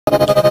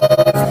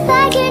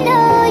Like you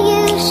know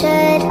you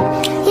should,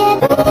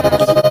 yeah.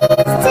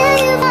 Till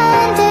you've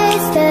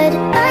understood,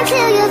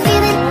 until you're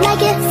feeling like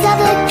yourself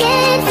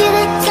again,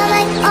 feeling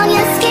sunlight on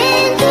your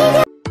skin.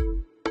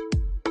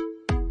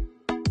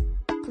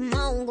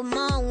 Come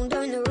on,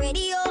 turn the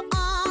radio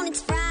on.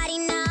 It's Friday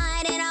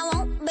night and I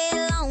won't be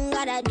long.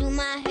 Gotta do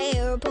my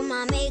hair, put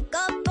my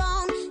makeup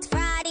on. It's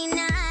Friday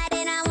night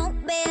and I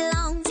won't be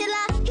long till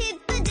I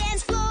hit the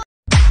dance floor.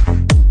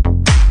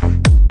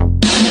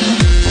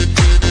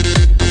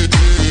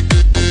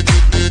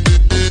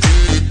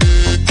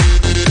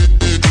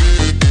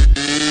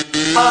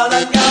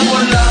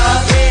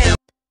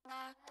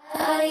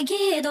 I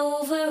get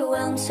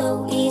overwhelmed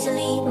so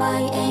easily.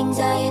 My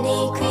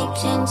anxiety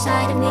creeps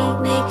inside of me,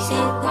 makes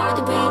it hard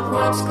to breathe.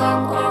 What's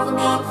come over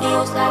me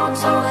feels like I'm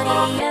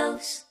somebody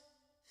else.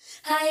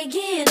 I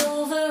get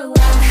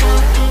overwhelmed so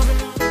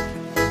easily.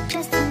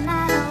 Just a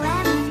matter of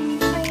lemon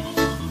freeze.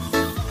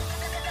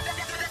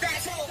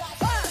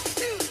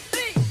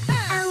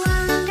 I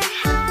wonder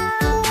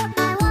how,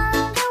 I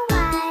wonder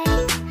why.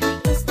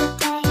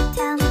 Yesterday you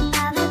tell me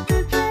I look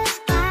at the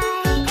sky,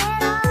 and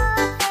all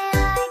that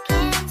I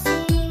can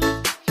see,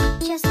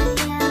 just a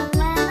yellow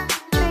lemon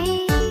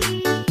tree.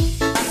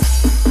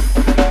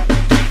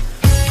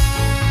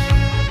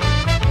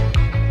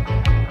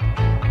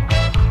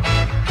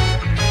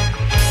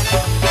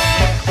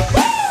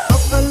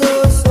 Buffalo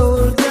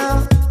soldier,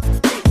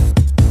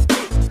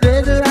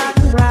 red like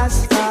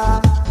Rasta.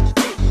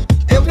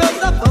 There was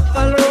a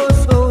buffalo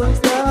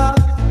soldier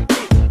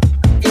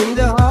in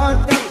the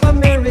heart of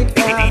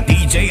America,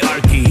 DJ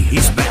Arky,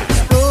 he's back.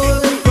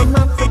 stolen from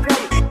Africa,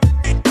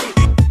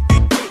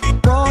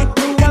 brought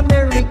to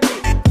America,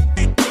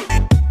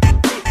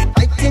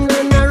 fighting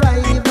on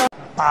arrival.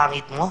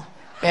 Pangit mo?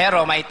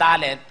 Pero may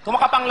talent. Kung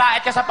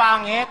makapanglait ka sa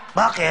pangit,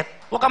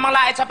 Bakit? huwag kang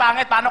manglait sa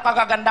pangit. Paano ka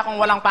gaganda kung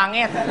walang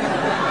pangit?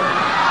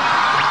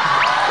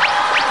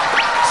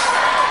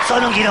 So,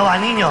 anong ginawa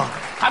ninyo?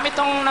 Kami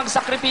tong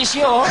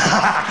nagsakripisyo.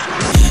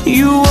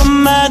 You are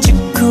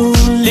magical,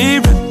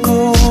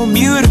 lyrical,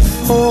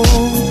 beautiful.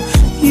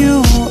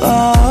 You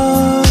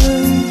are,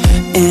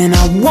 and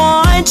I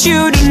want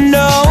you to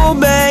know,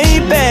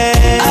 baby,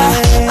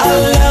 I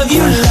love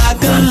you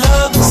like a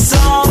love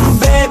song,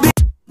 baby.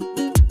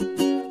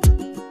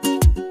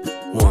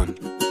 1,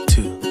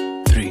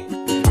 2, 3.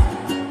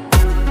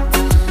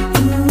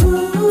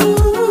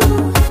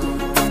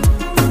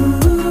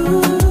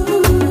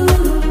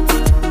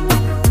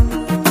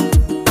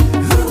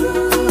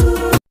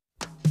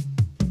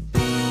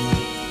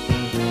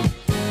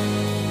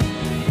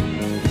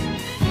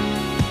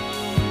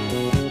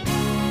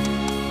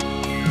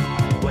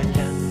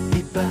 Walang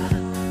iba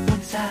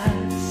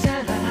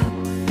magsasarap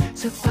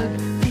sa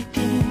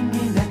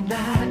pagtitingin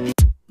natin.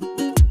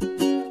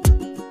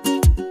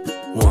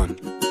 1,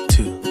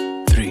 2,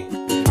 3.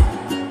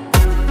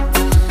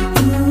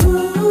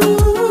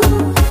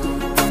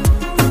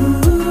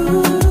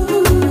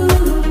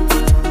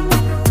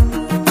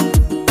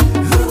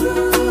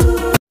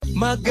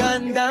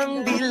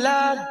 Magandang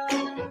dilag,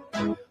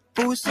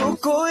 puso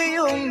ko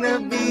yung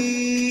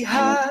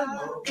nabihag.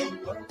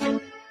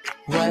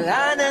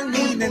 Wala nang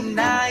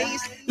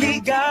ninanais,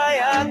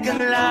 ligaya kang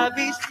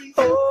labis.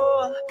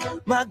 Oh,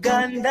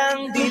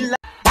 magandang dilag.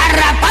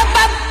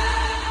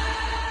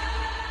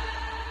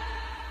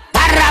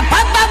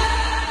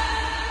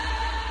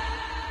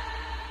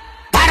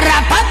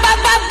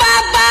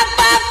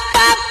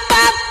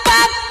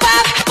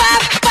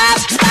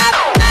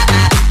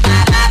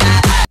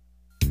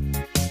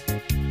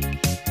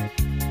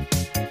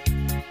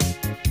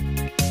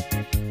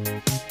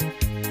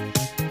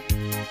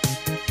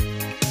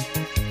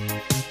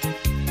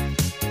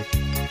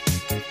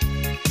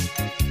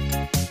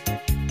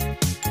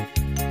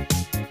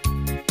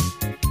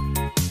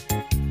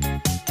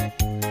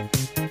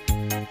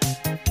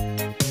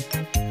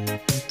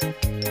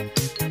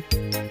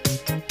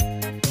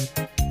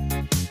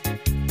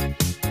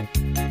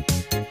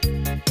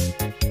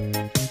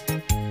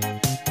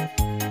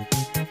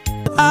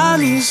 I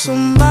need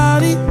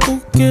somebody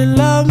who can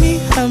love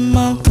me at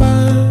my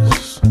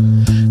worst.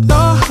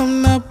 No,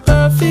 I'm not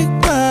perfect,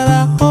 but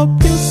I hope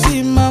you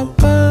see my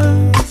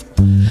worth.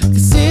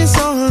 'Cause it's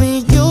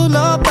only you,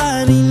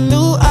 nobody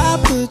knew I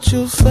put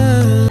you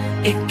first.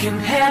 It can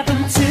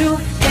happen to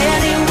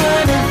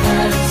anyone of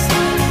us,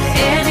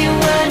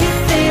 anyone you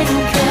think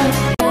of.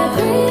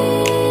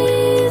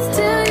 Breathe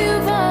till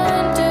you've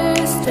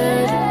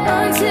understood,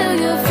 until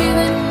you're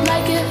feeling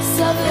like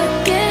yourself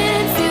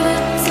again,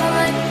 feeling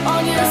sunlight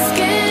on your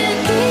skin.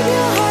 Keep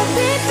your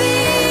heartbeat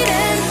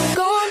beating,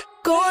 go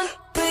on,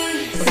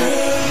 breathe.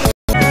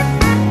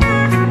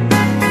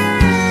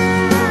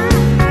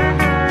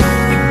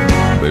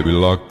 Baby,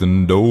 lock the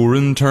door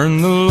and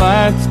turn the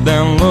lights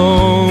down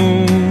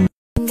low.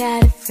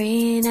 Got a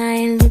friend, I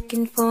ain't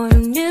looking for a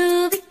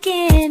new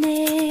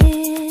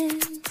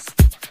beginnings.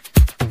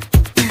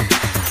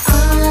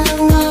 All I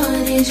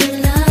want is your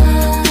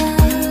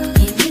love.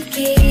 If you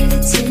give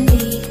it to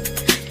me,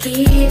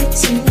 give it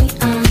to me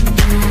all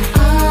night.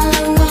 All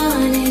I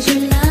want is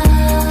your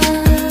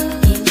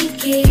love. If you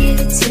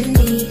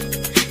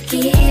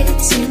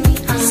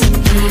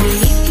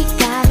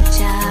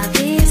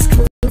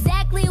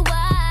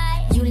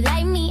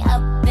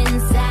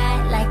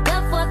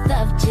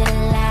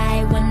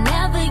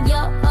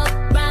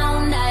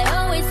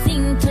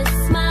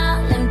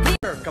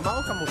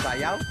Kamao ka mo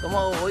sayaw?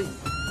 Kamao, oy.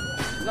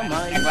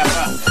 Gamay.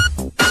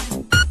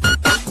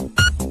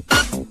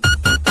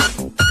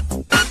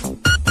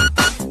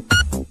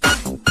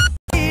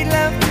 We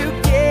love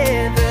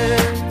together.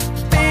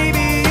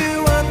 Baby,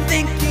 you are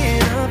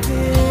thinking of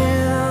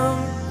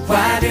him.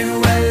 Why do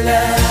I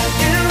love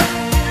you?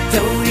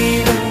 Don't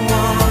even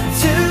want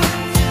to.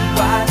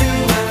 Why do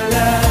I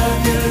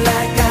love you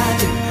like I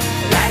do?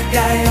 Like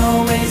I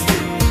always do.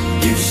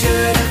 You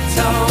should have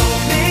told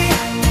me.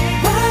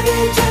 Why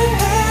did you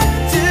have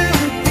to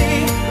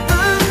be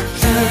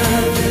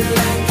love you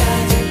like I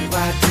do?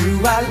 Why do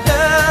I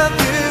love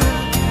you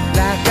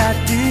like I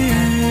do?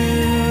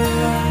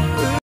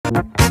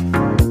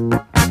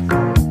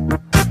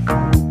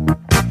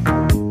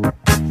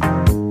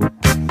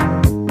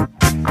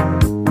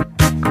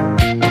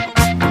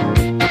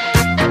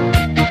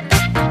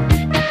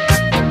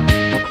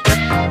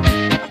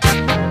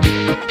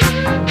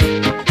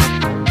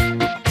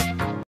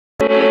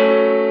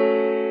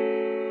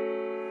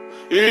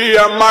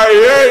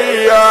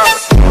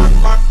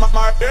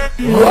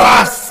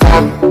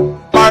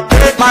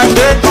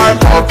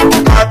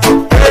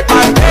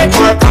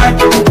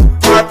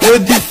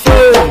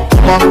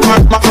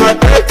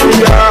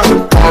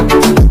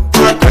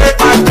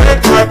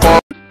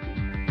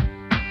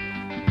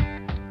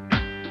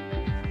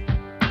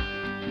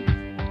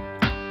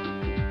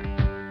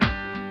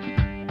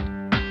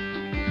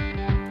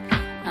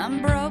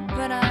 I'm broke,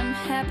 but I'm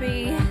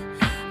happy.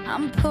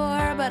 I'm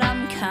poor, but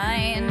I'm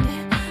kind.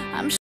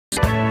 I'm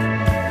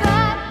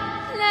but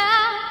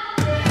now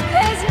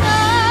there's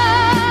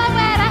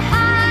nowhere to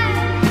hide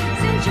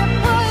since you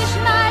pushed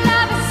my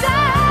love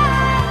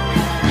aside.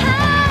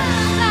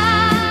 I'm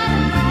out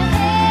of my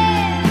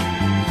head,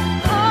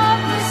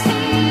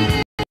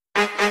 hopelessly.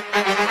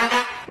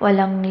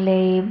 Walang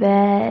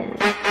label.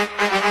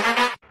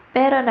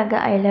 Pero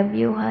naga-I love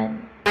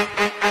youhan.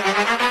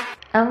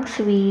 Ang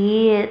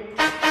sweet.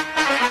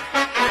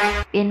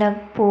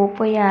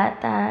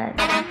 Pinagpupuyatan.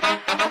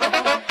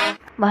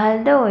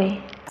 Mahal daw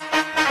eh.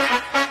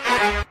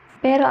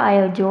 Pero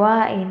ayaw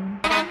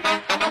juwain.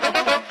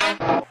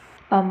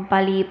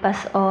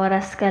 Pampalipas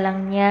oras ka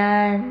lang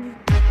yan.